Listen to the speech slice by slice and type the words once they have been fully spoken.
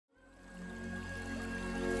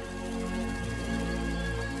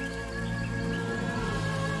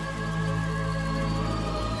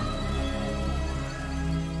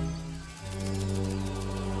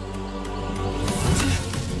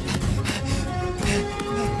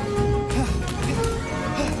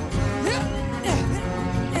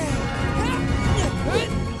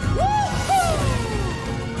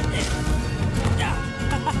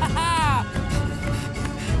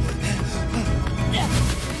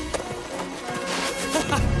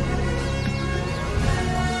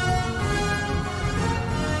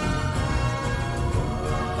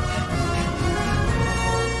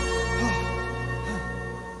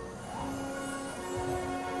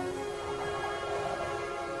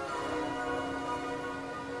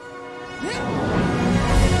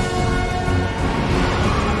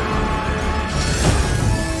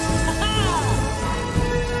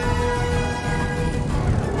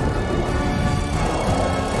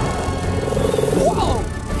Whoa!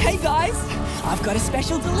 Hey guys, I've got a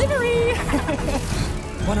special delivery.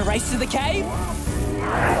 Want to race to the cave?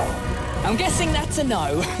 I'm guessing that's a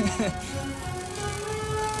no.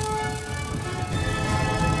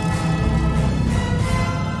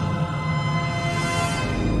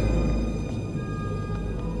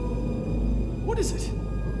 What is it?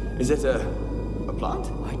 Is it a plant?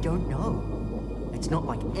 I don't know. It's not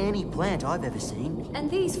like any plant I've ever seen. And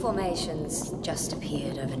these formations just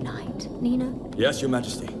appeared overnight, Nina? Yes, Your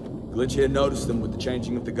Majesty. Glitch here noticed them with the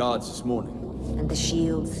changing of the guards this morning. And the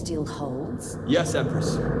shield still holds? Yes,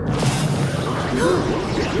 Empress.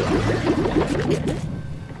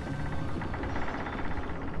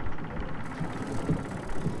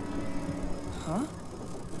 Huh?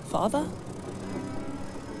 Father?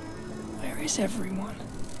 Where is everyone?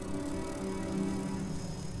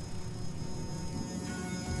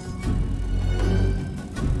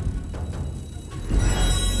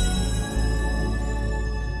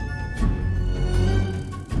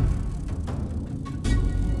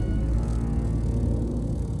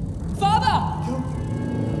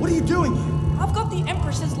 What are you doing here? I've got the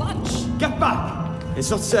Empress's lunch. Get back! It's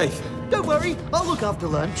not safe. Don't worry, I'll look after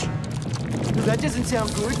lunch. That doesn't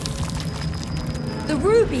sound good. The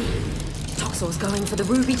ruby! Toxel's going for the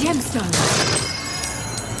ruby gemstone.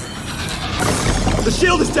 The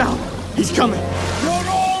shield is down! He's coming! You're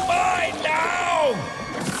all mine now!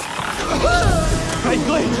 Hey,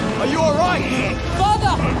 Glitch! Are you alright?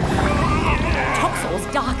 Father! Toxel's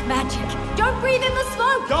dark magic. Don't breathe in the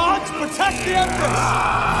smoke! Guards, protect the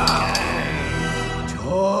Empress!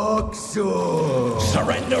 Toxel!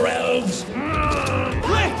 Surrender, elves!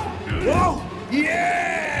 Glitch! Whoa!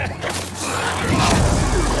 Yeah!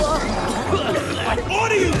 I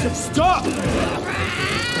order you to stop!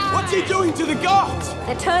 What's he doing to the guards?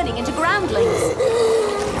 They're turning into groundlings.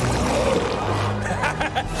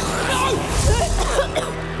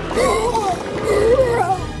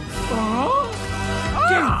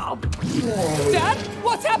 Dad,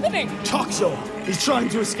 what's happening? Toxel! He's trying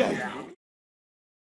to escape.